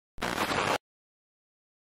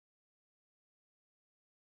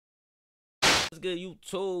What's good,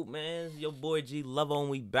 YouTube, man? It's your boy G Levo, and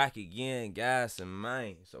we back again, Gass'n,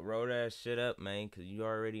 man. So roll that shit up, man, cause you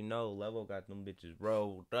already know Levo got them bitches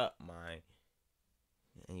rolled up, man.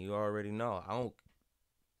 And you already know I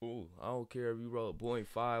don't care if you roll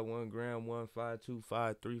 0.5, 1 gram, 1, 5, 2,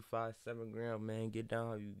 5, 3, 5, 7 gram, man. Get down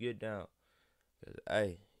how you get down. Cause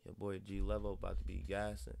hey, your boy G Levo about to be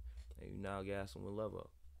Gass'n, and you now Gass'n with Levo.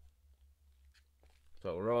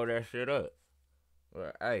 So roll that shit up.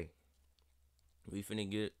 But hey, we finna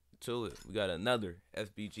get to it. We got another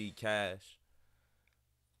FBG cash.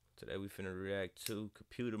 Today we finna react to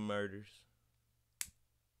computer murders.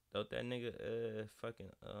 Don't that nigga fucking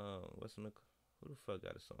who the fuck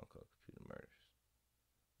got a song called Computer Murders?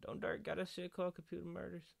 Don't Dirk got a shit called Computer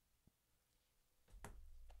Murders?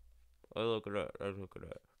 Let's look it up. Let's look it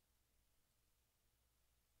up.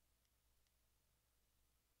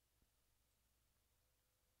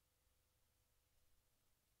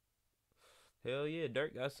 Hell yeah,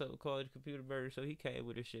 Dirk got something called Computer Murders, so he came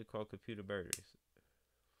with a shit called Computer Murders.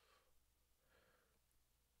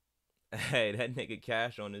 Hey, that nigga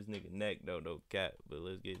cash on this nigga neck though, no cap. But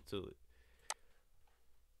let's get to it.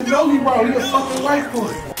 Joey, bro, you a fucking white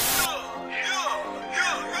boy.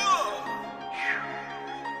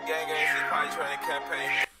 Gang shit, probably trying to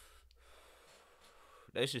campaign.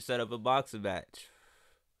 They should set up a boxing match.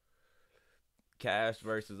 Cash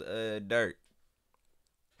versus Dirk.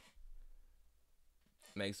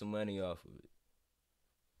 Make some money off of it.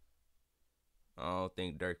 I don't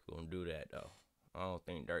think Dirk gonna do that though. I don't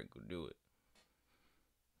think Dirk could do it.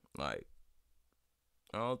 Like,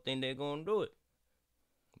 I don't think they're gonna do it.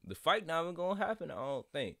 The fight not even gonna happen, I don't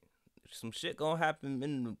think. Some shit gonna happen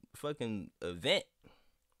in the fucking event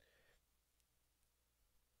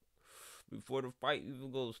before the fight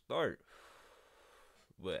even gonna start.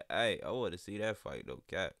 But hey, I wanna see that fight, no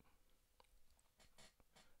cap.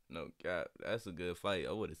 No cap, that's a good fight.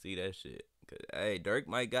 I wanna see that shit. Cause hey, Dirk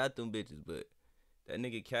might got them bitches, but that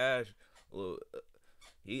nigga Cash, well,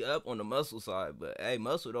 he up on the muscle side, but hey,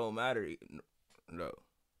 muscle don't matter, no.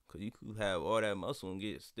 Cause you could have all that muscle and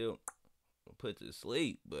get still put to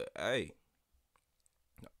sleep, but hey,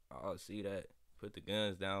 I'll see that. Put the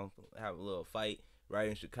guns down, have a little fight right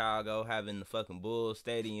in Chicago, having the fucking Bulls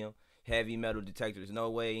Stadium, heavy metal detectors, no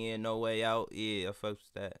way in, no way out. Yeah, I fucks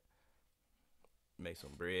with that. Make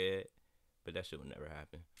some bread, but that shit will never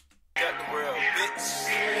happen.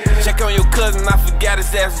 Check on your cousin, I forgot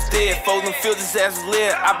his ass was dead. Fold them filled his ass was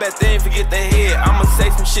lit. I bet they ain't forget their head. I'ma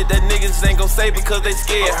say some shit that niggas ain't gon' say because they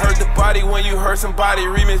scared. Hurt the body when you hurt somebody,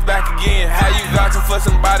 remix back again. How you vouching for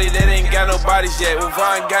somebody that ain't got no bodies yet? When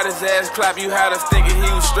Vaughn got his ass clapped, you had us thinking he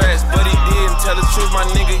was stressed, but he didn't. Tell the truth, my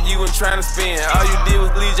nigga, you ain't trying to spin. All you did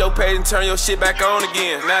was leave your page and turn your shit back on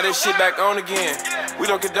again. Now this shit back on again. We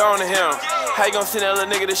don't condone to him. How you gonna send that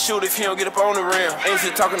little nigga to shoot if he don't get up on the rim? Ain't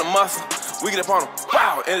shit talking to muscle. We get up on him,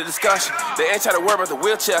 wow, end of discussion. They ain't try to worry about the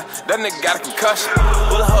wheelchair, that nigga got a concussion.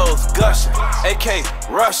 Bullet holes, gushing, AK,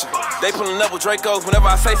 rushing. They pulling up with Dracos whenever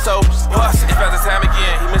I say so. Bustin', if at the time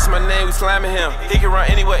again, he missing my name, we slamming him. He can run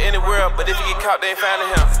anywhere, anywhere, but if he get caught, they ain't finding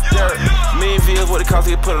him. Dirt, mean V's what it costs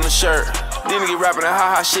to get put on the shirt. These niggas rapping that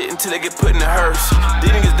ha-ha shit until they get put in the hearse.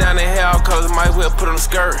 These niggas down their hair all colors, might as well put on a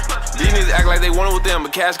skirt. These niggas act like they want it with them, but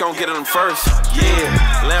Cash gon' get them first.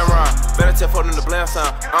 Yeah, Landron, better tell Popn to blame son.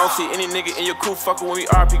 I don't see any nigga in your crew fucking with me,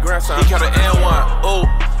 RP grandson. He caught an N1, ooh,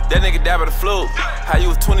 that nigga died by the flu. How you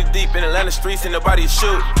was 20 deep in Atlanta streets and nobody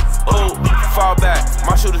shoot. Ooh, fall back,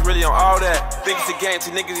 my shooters really on all that. Think it's a game,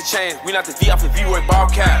 2 niggas in chains, we not the V off the V-Work ball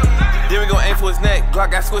cap. Then we gon' aim for his neck,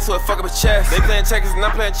 Glock got switched so it fuck up his chest. They playing checkers and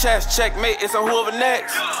I'm playing chess, checkmate, it's on whoever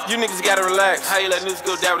next. You niggas gotta relax, how you let niggas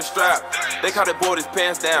go down with a strap? They caught that boy with his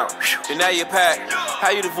pants down, and now you pack. How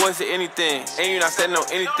you the voice of anything, and you not standing on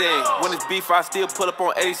anything. When it's beef, I still pull up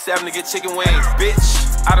on 87 to get chicken wings, bitch.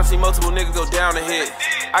 I done seen multiple niggas go down the hit.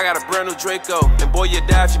 I got a brand new Draco, and boy, you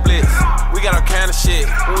die if you blitz. We got all kind of shit,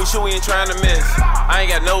 when we shoot, we ain't trying to miss. I ain't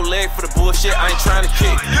got no leg for the bullshit, I ain't trying to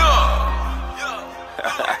kick.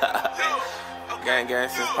 Gang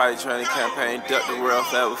since potty training campaign, duck the world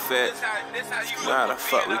flat with feds. You know how the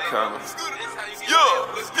fuck we coming.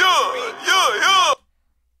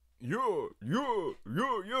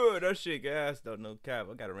 That shit gas though, no cap.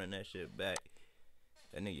 I gotta run that shit back.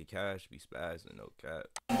 That nigga Cash be spazzing, no cap.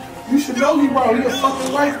 You should know you, bro. He a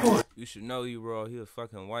fucking white boy. You should know you, bro. He a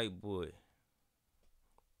fucking white boy.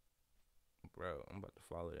 Bro, I'm about to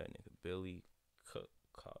follow that nigga Billy Cook.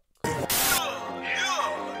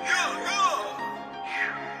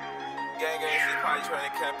 Gang Probably trying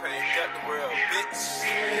to campaign, got the world,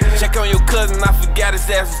 bitch. Check on your cousin, I forgot his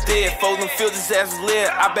ass was dead. Fold them fields, his ass was lit.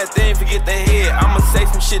 I bet they ain't forget their head. I'ma say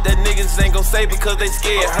some shit that niggas ain't gon' say because they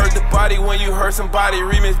scared. Hurt the body when you hurt somebody,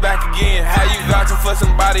 remix back again. How you vouching for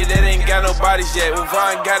somebody that ain't got no bodies yet? When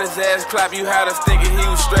Vaughn got his ass clapped, you had us thinking he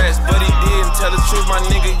was stressed. But he didn't. Tell the truth, my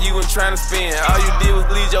nigga, you ain't trying to spin. All you did was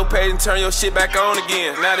leave your page and turn your shit back on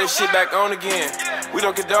again. Now this shit back on again. We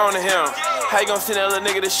don't condone to him. How you gonna send that little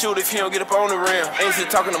nigga to shoot if he don't get up on the rim? Ain't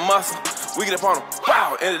shit talking to muscle. We get up on him,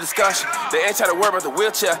 wow, end of discussion. They ain't try to worry about the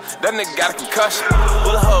wheelchair, that nigga got a concussion.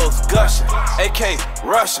 Bullet holes, gushing, AK,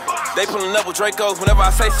 Russian. They pulling up with Dracos whenever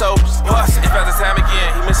I say so, bust. If at the time again,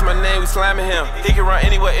 he mentioned my name, we slamming him. He can run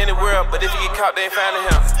anywhere, anywhere, but if he get caught, they ain't finding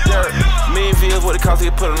him. Dirt, million views, what it costs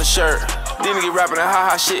to get put on the shirt. These niggas rapping that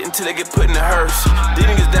ha-ha shit until they get put in the hearse. These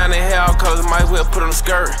niggas down their hair all colors, might as well put on a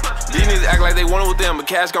skirt. These niggas act like they want it with them, but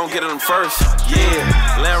cash gon' get them first. Yeah,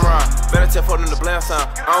 Lamron, better tell for them to blame some.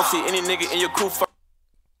 I don't see any nigga in your crew fuck.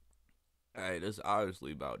 Hey, this is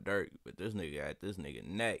obviously about Dirk, but this nigga at this nigga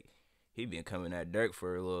neck. He been coming at Dirk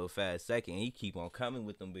for a little fast second. He keep on coming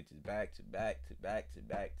with them bitches back to back to back to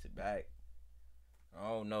back to back. I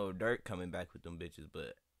don't know Dirk coming back with them bitches,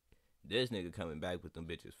 but this nigga coming back with them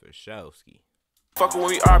bitches for sure, ski. Fuckin' when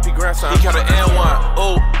we RP grandson, he caught an N1.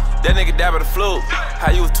 Ooh, that nigga died by the flu.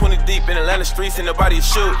 How you was 20 deep in Atlanta streets and nobody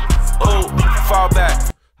shoot. Ooh, fall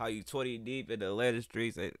back. How you 20 deep in the Atlanta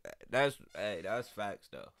streets? That's facts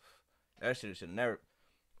though. That shit should never.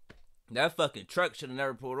 That fucking truck should have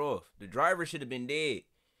never pulled off. The driver should have been dead.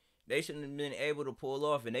 They shouldn't have been able to pull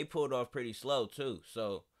off, and they pulled off pretty slow too.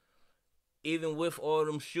 So even with all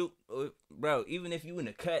them shoot, bro, even if you in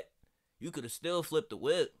a cut, you could have still flipped the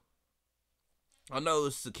whip. I know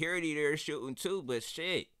it's security there shooting too, but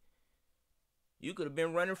shit, you could have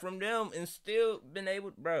been running from them and still been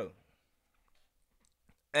able, bro.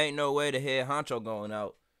 Ain't no way the head honcho going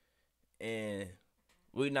out and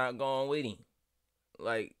we not going with him.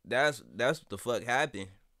 Like that's what the fuck happened.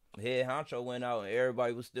 Head honcho went out and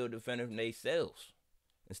everybody was still defending themselves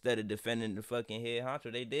instead of defending the fucking head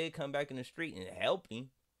honcho. They did come back in the street and help him.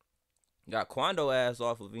 Got Quando ass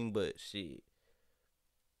off of him, but shit.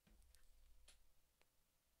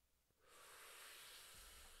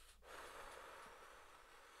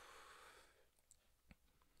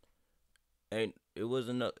 And it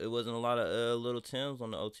wasn't a lot of little Tims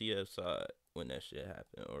on the OTF side when that shit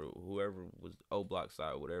happened, or whoever was O Block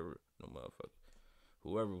side, whatever, no motherfucker,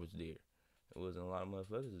 whoever was there. It wasn't a lot of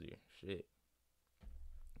motherfuckers there. Shit,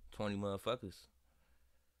 20 motherfuckers.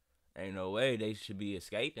 Ain't no way they should be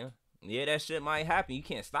escaping. Yeah, that shit might happen. You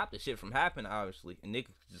can't stop the shit from happening, obviously. And niggas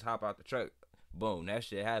just hop out the truck, boom, that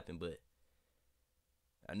shit happened. But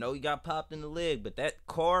I know he got popped in the leg, but that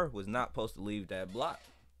car was not supposed to leave that block.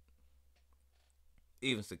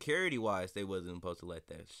 Even security-wise, they wasn't supposed to let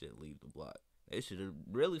that shit leave the block. They should have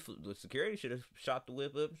really, the security should have shot the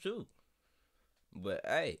whip up too. But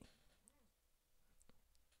hey,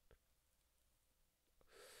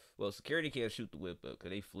 well, security can't shoot the whip up because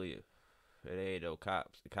they fled. They ain't no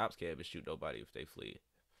cops. The cops can't even shoot nobody if they fled.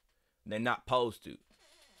 They're not supposed to.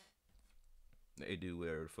 They do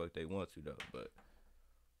whatever the fuck they want to though, but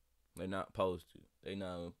they're not supposed to. They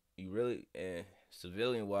not. You really, and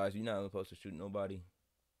civilian-wise, you're not even supposed to shoot nobody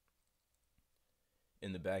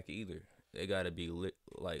in the back either. They gotta be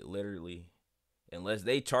like literally, unless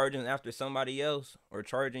they charging after somebody else or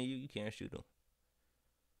charging you, you can't shoot them.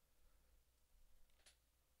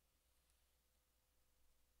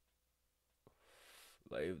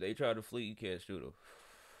 Like if they try to flee, you can't shoot them.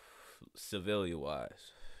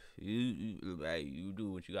 Civilian-wise, you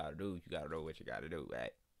do what you gotta do. You gotta know what you gotta do,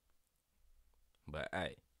 right? But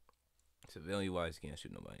hey, civilian-wise, you can't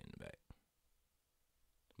shoot nobody in the back.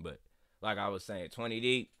 But like I was saying, 20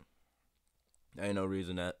 deep, there ain't no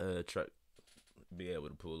reason that truck be able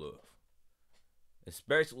to pull off.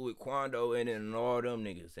 Especially with Quando in it and all them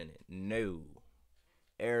niggas in it. No.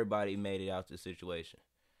 Everybody made it out the situation.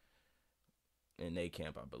 In they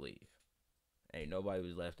camp, I believe. Ain't nobody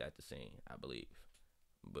was left at the scene, I believe.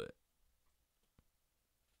 But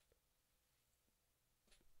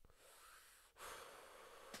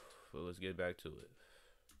let's get back to it.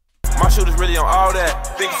 My shooters really on all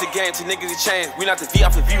that. Think it's a game to niggas to change. We not the V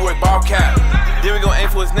off the V-Work ball cap. Then we gon' aim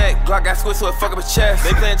for his neck. Glock got switched so it fuck up his chest.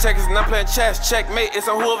 They playing checkers and I'm playing chess. Checkmate, it's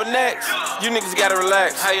on whoever next. You niggas gotta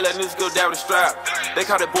relax. How you let niggas go down with a strap? They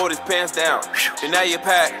caught that boy with his pants down. And now you're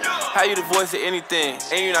packed. How you the voice of anything?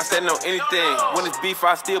 And you not standing on anything. When it's beef,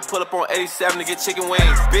 I still pull up on 87 to get chicken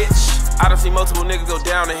wings. Bitch, I done seen multiple niggas go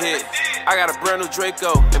down the hit. I got a brand new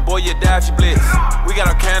Draco, and boy, you die if you blitz. We got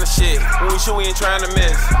all kind of shit. When we shoot, we ain't trying to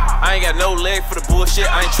miss. I ain't got no leg for the bullshit.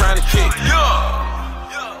 I ain't trying to kick.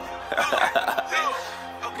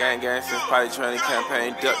 Gang since potty training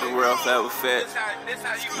campaign. Duck the world forever fed.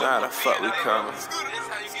 Nah, the fuck we coming.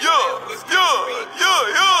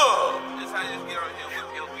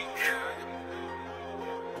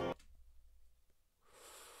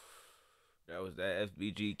 That was that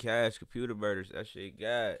FBG Cash Computer Murders. That shit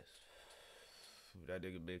gas. That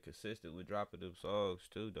nigga been consistent with dropping them songs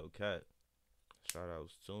too, though, cat. Shout out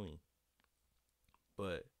to him.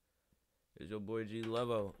 But it's your boy G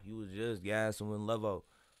Levo. He was just gassing with Levo.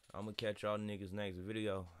 I'm gonna catch y'all niggas next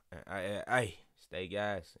video. I stay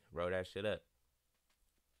gas. Roll that shit up.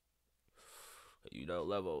 You know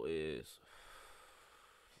Levo is.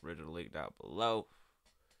 Original link down below.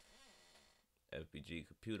 FBG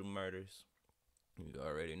Computer Murders. You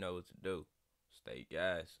already know what to do. Stay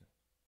gas.